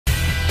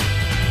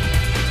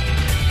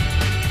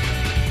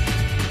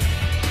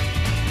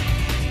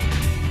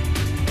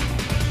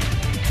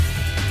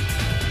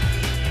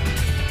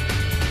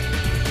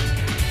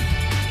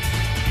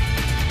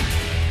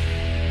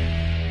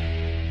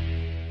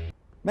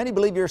Many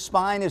believe your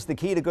spine is the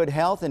key to good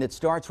health, and it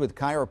starts with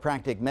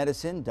chiropractic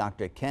medicine.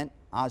 Dr. Kent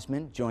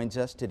Ozman joins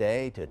us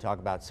today to talk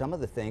about some of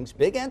the things,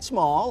 big and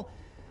small,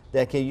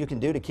 that you can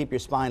do to keep your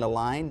spine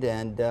aligned.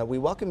 And we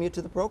welcome you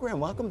to the program.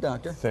 Welcome,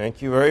 Doctor.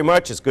 Thank you very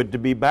much. It's good to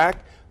be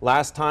back.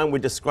 Last time we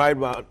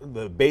described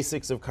the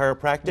basics of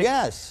chiropractic.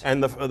 Yes.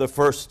 And the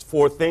first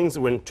four things,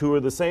 when two are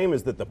the same,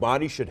 is that the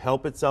body should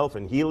help itself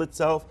and heal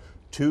itself.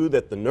 Two,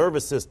 that the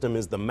nervous system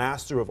is the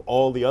master of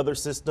all the other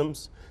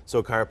systems.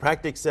 So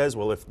chiropractic says,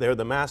 well, if they're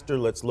the master,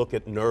 let's look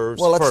at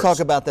nerves Well, let's first. talk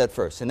about that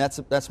first, and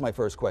that's my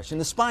first question.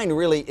 The spine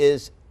really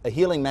is a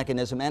healing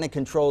mechanism, and it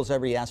controls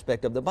every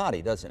aspect of the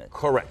body, doesn't it?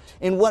 Correct.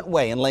 In what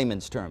way, in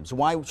layman's terms?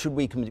 Why should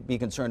we be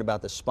concerned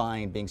about the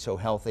spine being so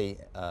healthy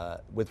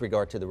with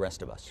regard to the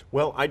rest of us?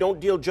 Well, I don't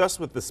deal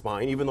just with the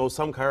spine, even though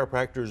some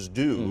chiropractors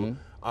do.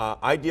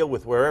 I deal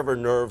with wherever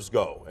nerves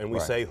go, and we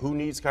say, who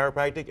needs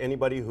chiropractic?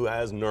 Anybody who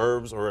has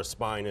nerves or a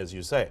spine, as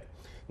you say.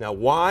 Now,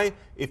 why?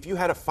 If you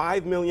had a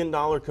 $5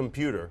 million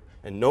computer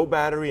and no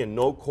battery and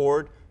no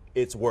cord,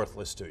 it's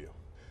worthless to you.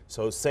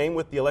 So same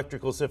with the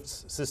electrical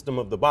system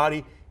of the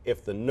body.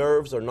 If the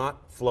nerves are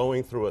not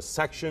flowing through a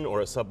section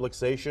or a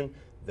subluxation,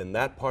 then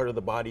that part of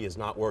the body is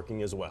not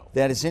working as well.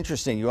 That is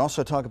interesting. You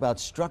also talk about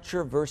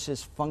structure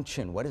versus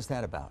function. What is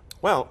that about?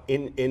 Well,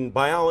 in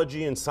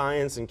biology and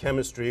science and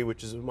chemistry,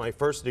 which is my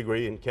first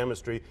degree in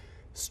chemistry,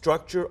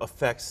 structure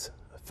affects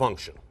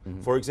function.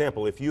 For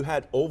example, if you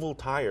had oval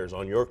tires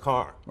on your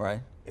car,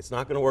 it's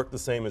not going to work the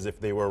same as if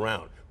they were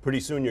round. Pretty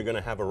soon you're going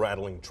to have a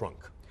rattling trunk.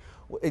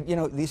 You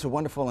know, these are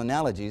wonderful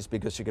analogies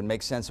because you can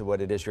make sense of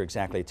what it is you're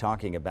exactly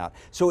talking about.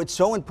 So it's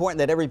so important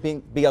that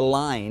everything be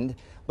aligned,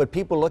 but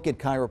people look at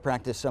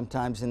chiropractic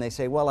sometimes and they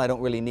say, well, I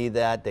don't really need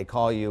that. They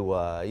call you,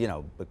 you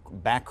know,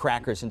 back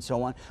crackers and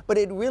so on. But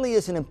it really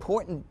is an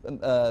important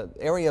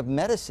area of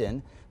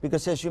medicine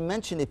because, as you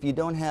mentioned, if you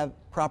don't have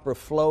proper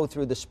flow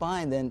through the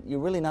spine, then you're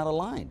really not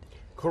aligned.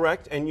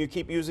 Correct, and you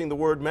keep using the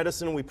word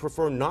medicine. We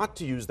prefer not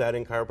to use that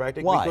in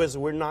chiropractic. Why? Because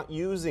we're not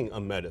using a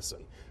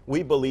medicine.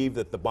 We believe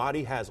that the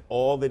body has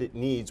all that it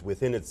needs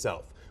within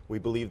itself. We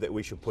believe that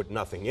we should put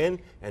nothing in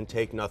and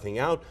take nothing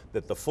out,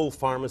 that the full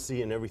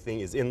pharmacy and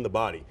everything is in the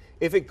body.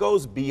 If it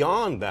goes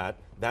beyond that,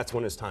 that's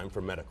when it's time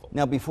for medical.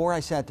 Now, before I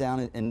sat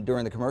down and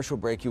during the commercial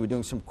break, you were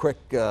doing some quick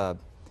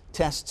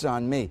tests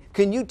on me.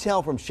 Can you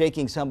tell from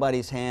shaking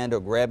somebody's hand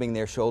or grabbing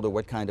their shoulder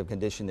what kind of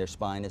condition their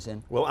spine is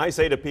in? Well, I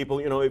say to people,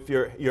 you know, if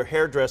your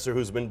hairdresser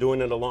who's been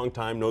doing it a long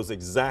time knows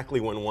exactly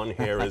when one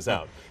hair is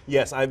out.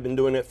 Yes, I've been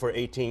doing it for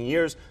 18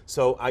 years,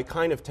 so I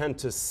kind of tend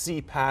to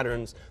see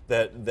patterns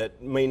that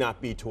may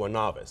not be to a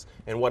novice.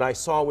 And what I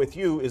saw with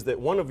you is that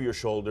one of your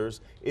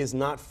shoulders is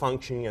not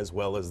functioning as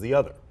well as the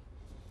other.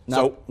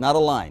 Not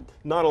aligned.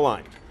 Not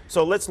aligned.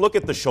 So let's look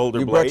at the shoulder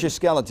blade. You brought your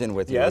skeleton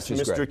with you. Yes, which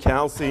is Mr. great.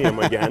 Calcium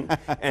again.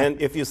 And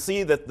if you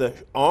see that the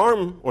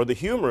arm or the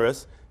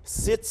humerus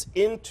sits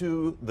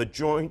into the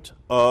joint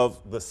of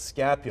the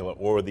scapula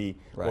or the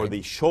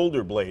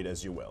shoulder blade,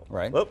 as you will.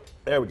 Right. Oh,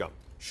 there we go.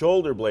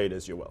 Shoulder blade,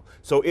 as you will.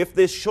 So if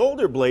this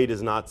shoulder blade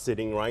is not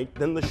sitting right,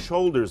 then the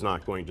shoulder's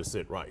not going to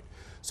sit right.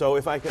 So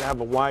if I could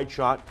have a wide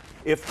shot,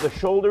 if the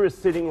shoulder is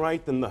sitting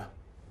right, then the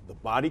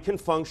body can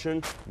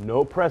function,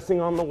 no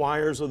pressing on the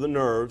wires or the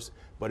nerves.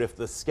 But if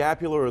the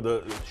scapula or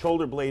the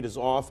shoulder blade is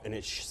off and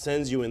it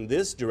sends you in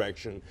this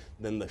direction,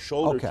 then the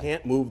shoulder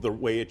can't move the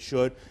way it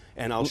should.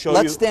 And I'll show you.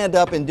 Let's stand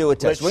up and do a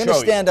test. We're going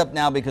to stand up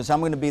now because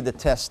I'm going to be the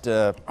test,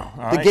 the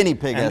guinea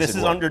pig. And this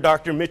is under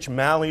Dr. Mitch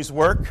Malley's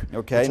work,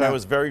 which I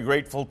was very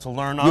grateful to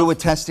learn of. You were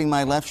testing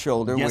my left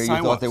shoulder where you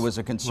thought there was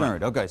a concern.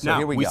 Right. Okay, so now,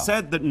 here we go. We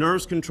said that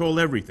nerves control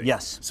everything.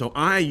 Yes. So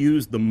I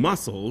used the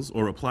muscles,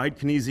 or applied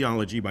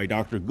kinesiology by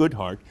Dr.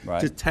 Goodhart,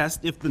 to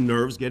test if the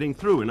nerve's getting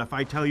through. And if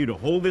I tell you to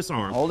hold this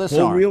arm, hold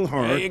real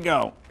hard. There you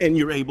go. And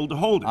you're able to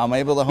hold it. I'm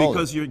able to hold it.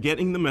 Because you're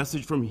getting the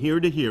message from here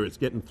to here. It's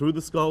getting through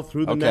the skull,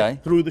 through the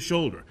neck, through the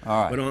shoulder.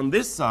 All right. But on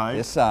this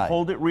side,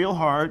 hold it real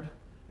hard,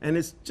 and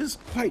it's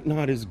just quite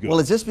not as good. Well,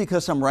 is this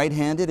because I'm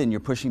right-handed and you're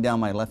pushing down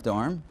my left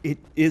arm? It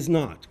is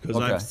not, because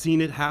I've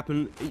seen it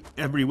happen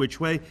every which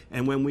way,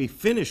 and when we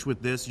finish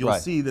with this, you'll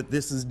see that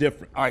this is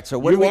different. All right, so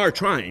what you are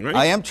trying, right?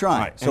 I am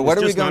trying. Right. So what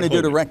are we going to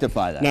do to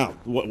rectify that? Now,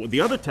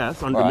 the other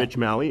test under Mitch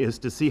Malley is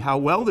to see how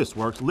well this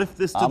works. Lift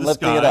this to the sky. I'm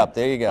lifting it up.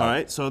 There you go. All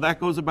right, so that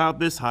goes about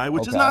this high,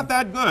 which is not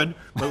that good,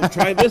 but we'll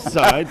try this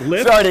side.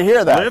 Lift. Sorry to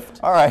hear that.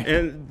 Lift. All right.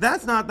 And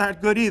that's not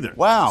that good either.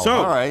 Wow. So,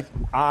 all right.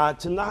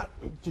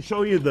 To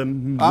show you the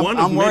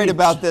I'm worried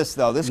about this,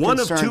 though. This one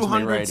of concerns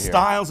 200 me right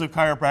styles of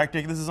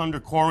chiropractic. This is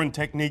under Corin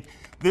technique.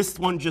 This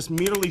one just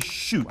merely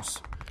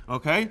shoots.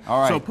 Okay?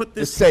 All right. So put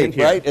this it's safe,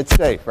 here. right? It's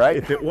safe, right?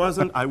 If it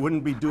wasn't, I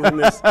wouldn't be doing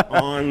this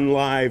on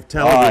live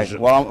television.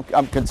 All right. Well,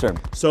 I'm concerned.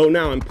 So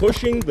now I'm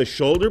pushing the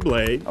shoulder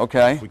blade.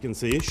 Okay. We can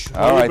see shoulder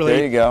all right, blade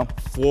there you go.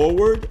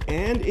 forward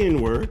and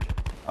inward.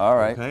 All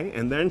right. Okay,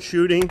 and then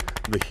shooting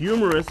the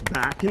humerus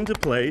back into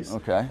place.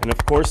 Okay. And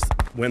of course,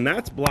 when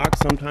that's blocked,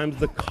 sometimes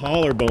the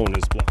collarbone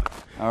is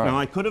blocked. All right. Now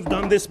I could have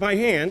done this by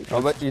hand.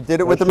 Oh, but you did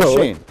it with the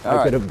machine.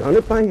 I could have done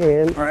it by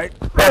hand. All right.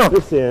 Press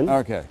this in.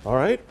 Okay. All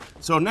right.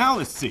 So now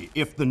let's see.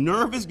 If the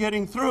nerve is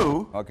getting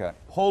through,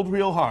 hold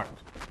real hard.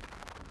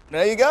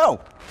 There you go.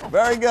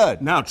 Very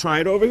good. Now try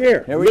it over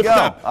here. Here we Lift go.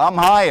 up. I'm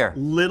higher.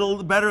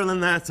 Little better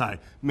than that side.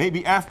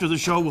 Maybe after the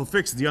show we'll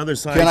fix the other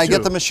side Can I too.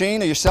 get the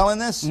machine? Are you selling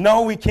this?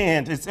 No, we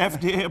can't. It's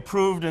FDA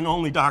approved and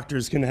only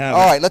doctors can have it.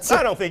 All right, let's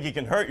I don't think you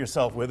can hurt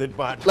yourself with it,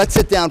 but... Let's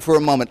sit down for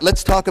a moment.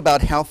 Let's talk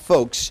about how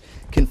folks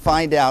can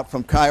find out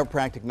from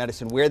chiropractic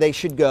medicine where they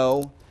should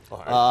go.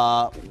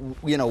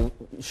 You know,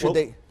 should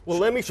they... Well,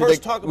 let me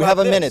first talk about We have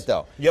a this. minute,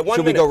 though. Yeah, 1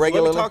 should minute. we go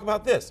regularly? Let me talk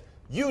about this.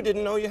 You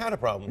didn't know you had a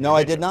problem. No,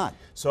 I did not.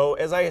 So,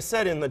 as I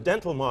said in the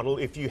dental model,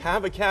 if you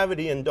have a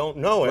cavity and don't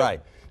know it,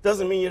 Right.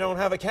 doesn't mean you don't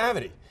have a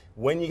cavity.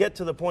 When you get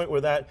to the point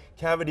where that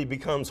cavity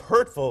becomes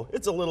hurtful,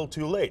 it's a little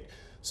too late.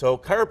 So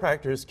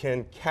chiropractors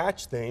can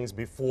catch things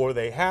before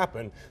they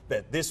happen,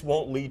 that this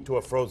won't lead to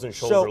a frozen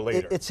shoulder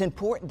later. So it's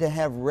important to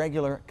have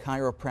regular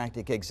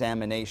chiropractic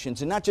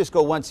examinations and not just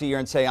go once a year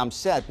and say, I'm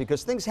set,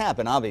 because things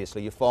happen,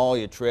 obviously. You fall,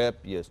 you trip,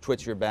 you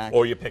twitch your back.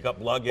 Or you pick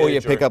up luggage. Or you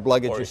pick up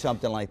luggage or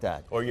something like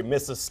that. Or you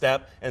miss a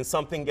step and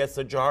something gets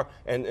ajar.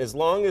 And as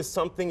long as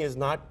something is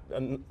not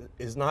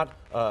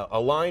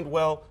aligned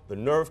well, the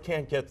nerve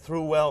can't get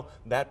through well,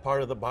 that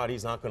part of the body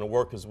is not going to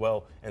work as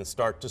well and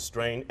start to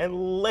strain.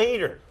 And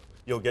later,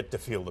 you'll get to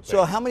feel the pain.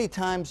 So how many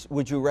times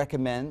would you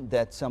recommend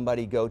that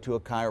somebody go to a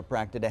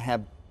chiropractor to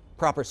have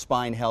proper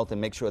spine health and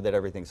make sure that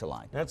everything's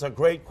aligned? That's a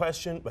great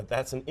question, but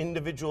that's an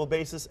individual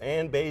basis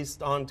and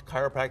based on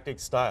chiropractic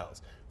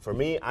styles. For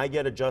me, I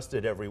get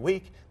adjusted every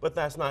week, but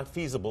that's not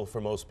feasible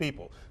for most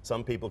people.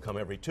 Some people come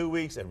every 2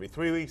 weeks, every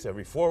 3 weeks,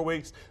 every 4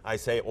 weeks. I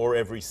say, or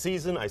every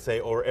season. I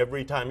say, or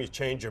every time you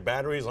change your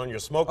batteries on your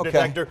smoke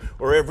detector,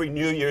 or every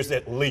New Year's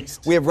at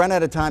least. We have run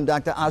out of time,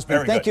 Dr. Osman.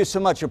 Very Thank good. you so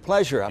much. A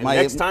pleasure. And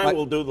next time,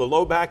 we'll do the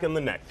low back and the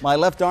neck. My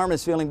left arm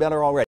is feeling better already.